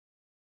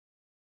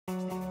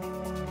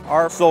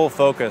Our sole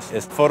focus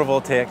is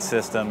photovoltaic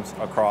systems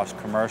across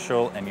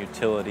commercial and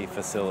utility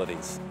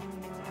facilities.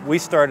 We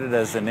started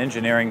as an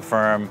engineering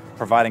firm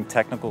providing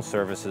technical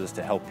services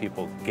to help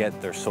people get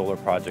their solar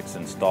projects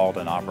installed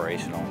and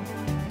operational.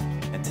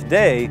 And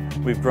today,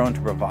 we've grown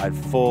to provide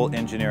full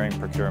engineering,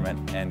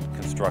 procurement, and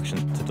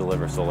construction to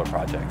deliver solar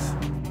projects.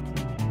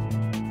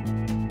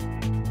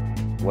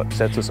 What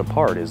sets us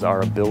apart is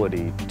our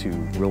ability to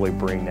really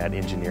bring that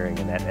engineering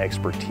and that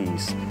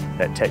expertise,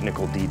 that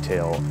technical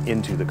detail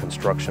into the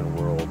construction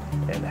world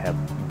and have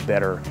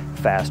better,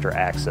 faster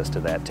access to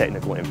that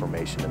technical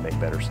information to make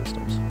better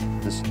systems.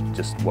 This is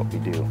just what we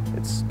do.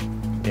 It's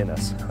in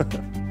us.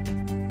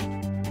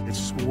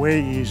 It's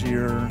way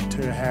easier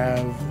to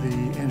have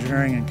the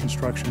engineering and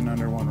construction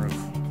under one roof.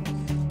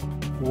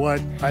 What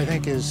I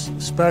think is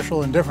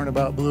special and different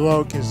about Blue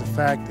Oak is the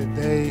fact that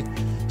they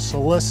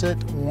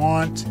solicit,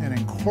 want, and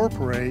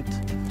incorporate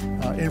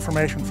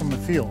information from the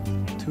field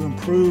to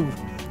improve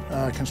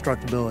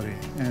constructability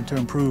and to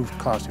improve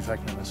cost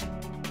effectiveness.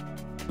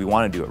 We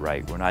want to do it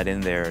right. We're not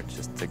in there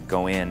just to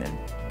go in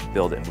and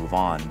build it and move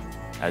on.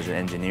 As an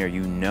engineer,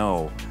 you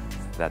know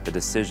that the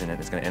decision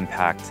is going to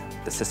impact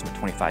the system for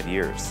 25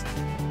 years.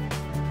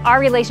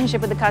 Our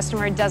relationship with the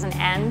customer doesn't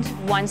end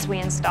once we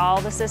install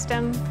the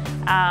system.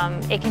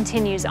 It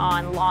continues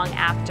on long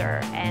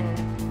after, and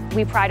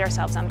we pride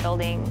ourselves on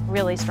building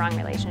really strong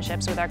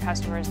relationships with our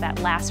customers that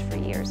last for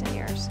years and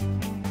years.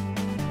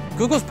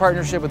 Google's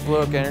partnership with Blue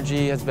Oak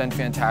Energy has been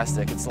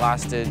fantastic. It's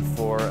lasted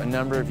for a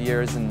number of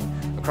years, and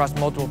across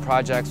multiple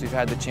projects we've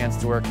had the chance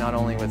to work not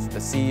only with the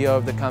CEO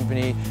of the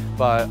company,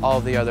 but all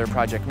of the other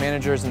project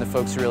managers and the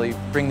folks who really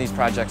bring these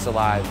projects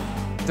alive.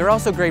 They're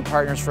also great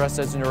partners for us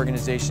as an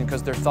organization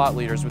because they're thought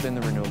leaders within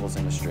the renewables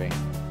industry.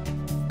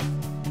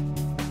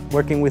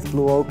 Working with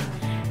Blue Oak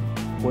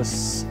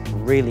was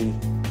really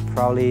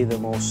probably the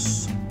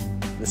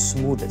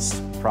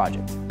smoothest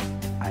project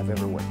I've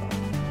ever worked on.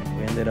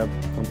 We ended up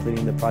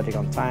completing the project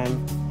on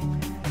time,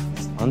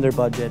 under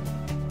budget.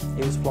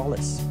 It was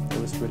flawless. It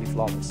was really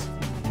flawless.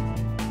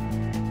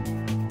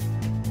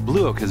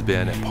 Blue Oak has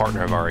been a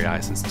partner of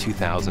REI since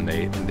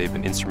 2008, and they've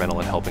been instrumental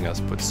in helping us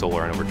put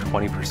solar in over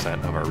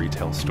 20% of our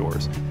retail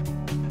stores.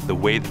 The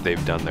way that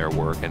they've done their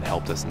work and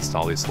helped us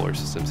install these solar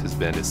systems has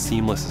been as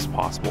seamless as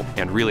possible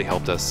and really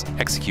helped us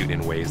execute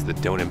in ways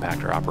that don't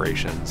impact our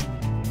operations.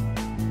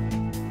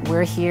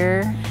 We're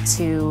here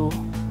to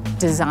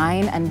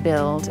design and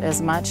build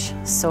as much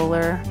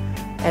solar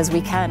as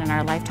we can in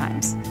our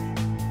lifetimes.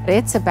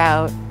 It's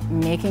about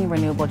making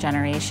renewable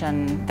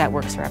generation that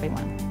works for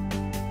everyone.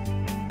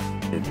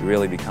 It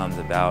really becomes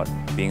about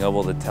being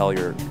able to tell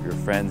your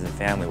friends and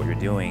family what you're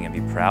doing and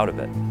be proud of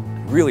it,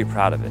 really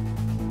proud of it.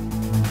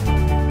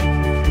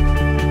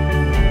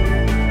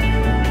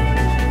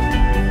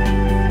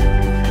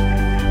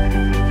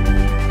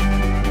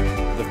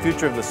 The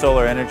future of the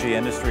solar energy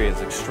industry is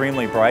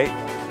extremely bright,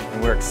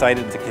 and we're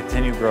excited to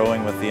continue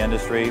growing with the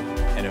industry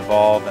and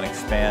evolve and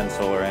expand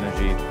solar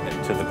energy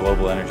into the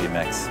global energy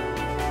mix.